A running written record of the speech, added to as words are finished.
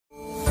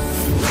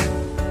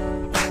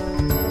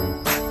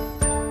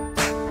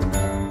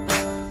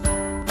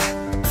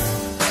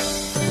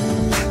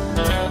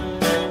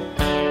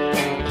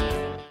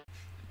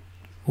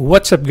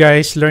What's up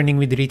guys,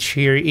 Learning with Rich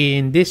here.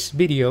 In this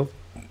video,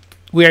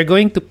 we are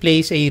going to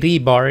place a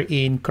rebar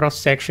in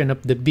cross-section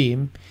of the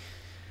beam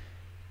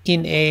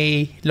in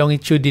a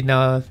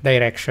longitudinal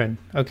direction.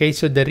 Okay,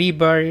 so the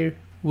rebar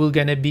will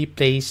gonna be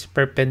placed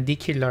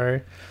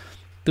perpendicular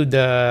to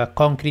the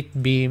concrete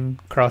beam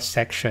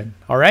cross-section.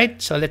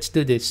 Alright, so let's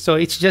do this. So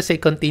it's just a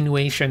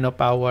continuation of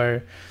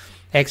our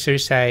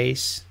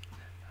exercise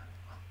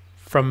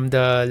from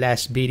the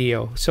last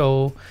video.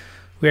 So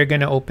we're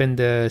going to open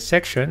the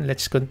section.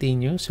 Let's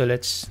continue. So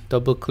let's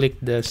double click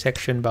the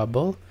section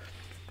bubble.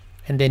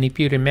 And then if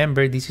you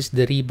remember, this is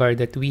the rebar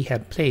that we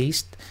have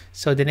placed.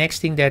 So the next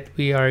thing that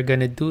we are going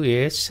to do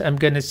is I'm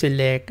going to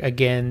select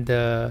again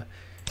the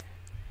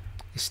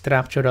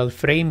structural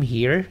frame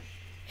here.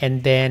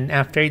 And then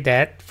after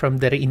that, from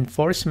the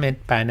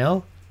reinforcement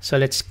panel, so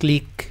let's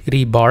click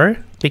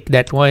rebar, click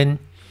that one.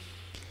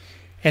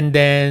 And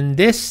then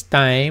this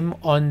time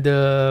on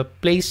the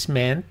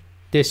placement,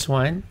 this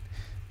one,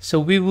 so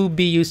we will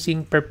be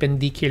using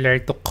perpendicular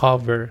to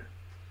cover.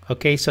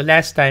 Okay, so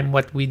last time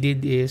what we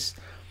did is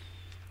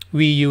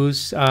we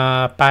use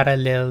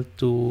parallel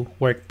to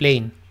work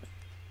plane.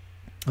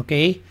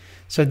 Okay,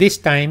 so this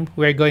time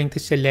we're going to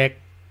select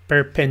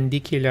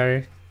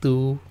perpendicular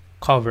to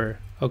cover.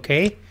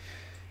 Okay,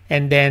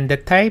 and then the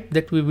type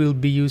that we will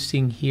be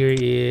using here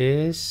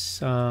is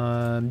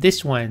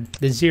this one,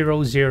 the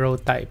 00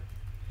 type.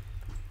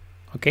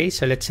 Okay,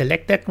 so let's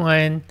select that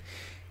one,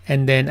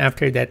 and then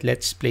after that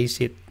let's place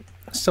it.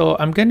 So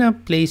I'm gonna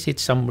place it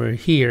somewhere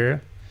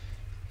here,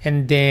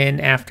 and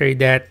then after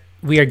that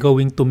we are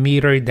going to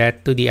mirror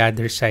that to the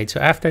other side. So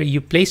after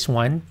you place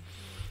one,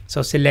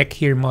 so select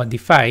here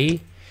modify,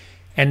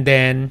 and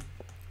then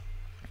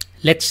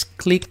let's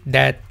click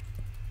that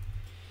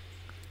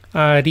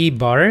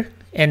rebar,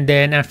 and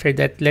then after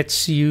that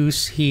let's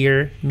use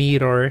here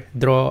mirror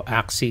draw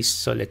axis.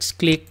 So let's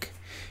click,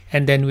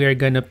 and then we are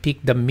gonna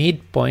pick the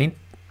midpoint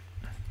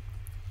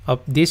of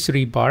this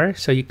rebar.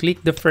 So you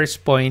click the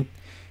first point,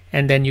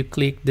 and then you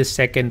click the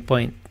second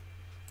point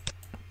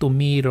to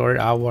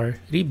mirror our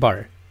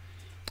rebar.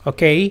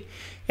 Okay,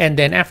 and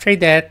then after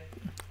that,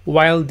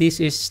 while this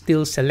is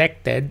still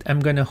selected, I'm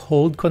gonna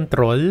hold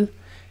control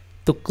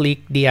to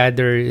click the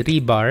other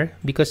rebar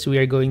because we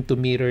are going to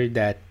mirror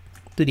that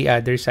to the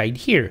other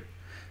side here.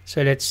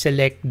 So let's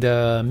select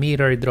the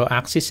mirror draw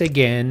axis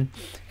again,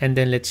 and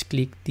then let's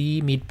click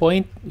the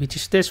midpoint, which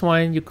is this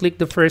one. You click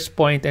the first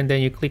point, and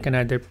then you click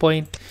another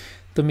point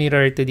to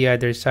mirror to the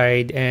other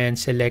side, and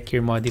select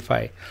your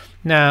modify.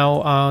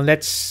 Now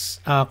let's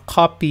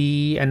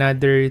copy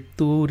another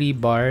two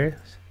rebar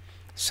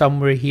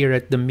somewhere here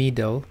at the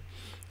middle.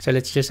 So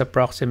let's just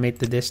approximate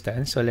the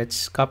distance. So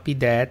let's copy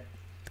that,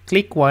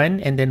 click one,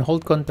 and then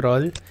hold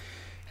control,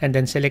 and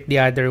then select the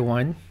other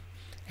one,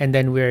 and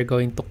then we're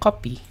going to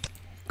copy,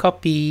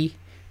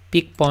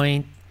 pick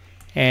point,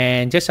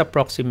 and just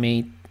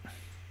approximate,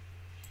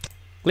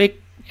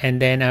 click,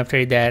 and then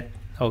after that,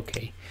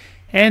 okay.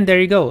 And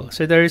there you go.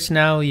 So there's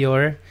now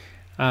your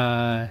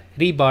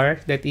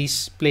rebar that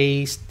is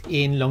placed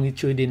in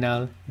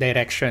longitudinal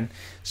direction.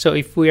 So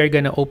if we are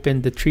going to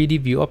open the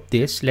 3D view of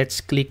this,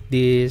 let's click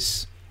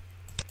this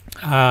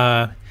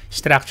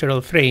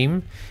structural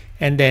frame,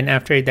 and then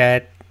after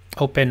that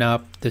open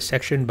up the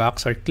section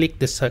box, or click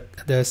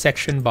the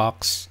section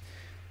box,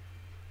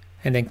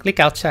 and then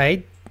click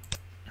outside,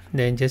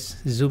 then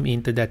just zoom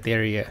into that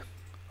area.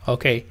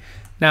 Okay,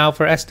 now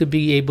for us to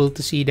be able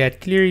to see that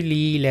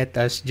clearly, let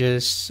us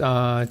just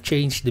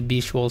change the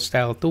visual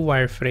style to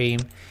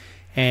wireframe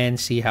and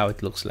see how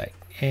it looks like.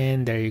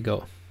 And there you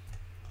go.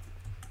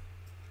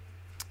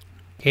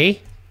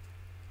 Okay,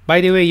 by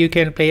the way, you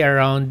can play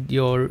around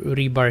your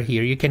rebar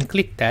here. You can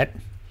click that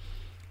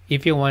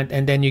if you want,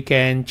 and then you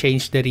can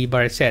change the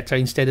rebar set. So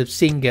instead of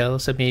single,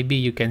 so maybe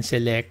you can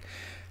select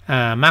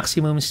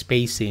maximum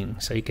spacing.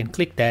 So you can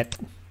click that,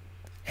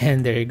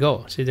 and there you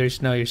go. So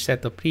there's now your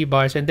set of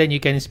rebars, and then you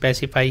can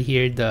specify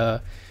here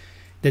the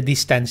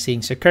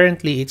distancing. So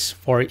currently it's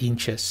 4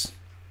 inches.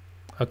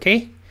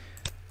 Okay,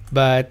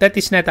 but that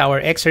is not our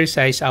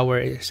exercise.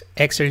 Our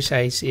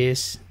exercise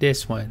is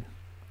this one.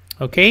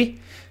 Okay,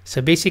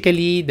 so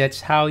basically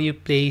that's how you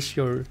place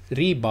your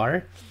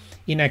rebar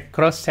in a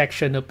cross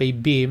section of a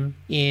beam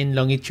in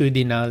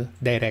longitudinal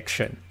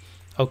direction.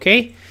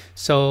 Okay,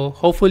 so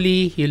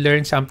hopefully you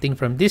learned something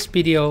from this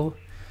video.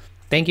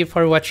 Thank you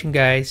for watching,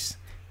 guys.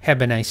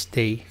 Have a nice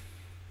day.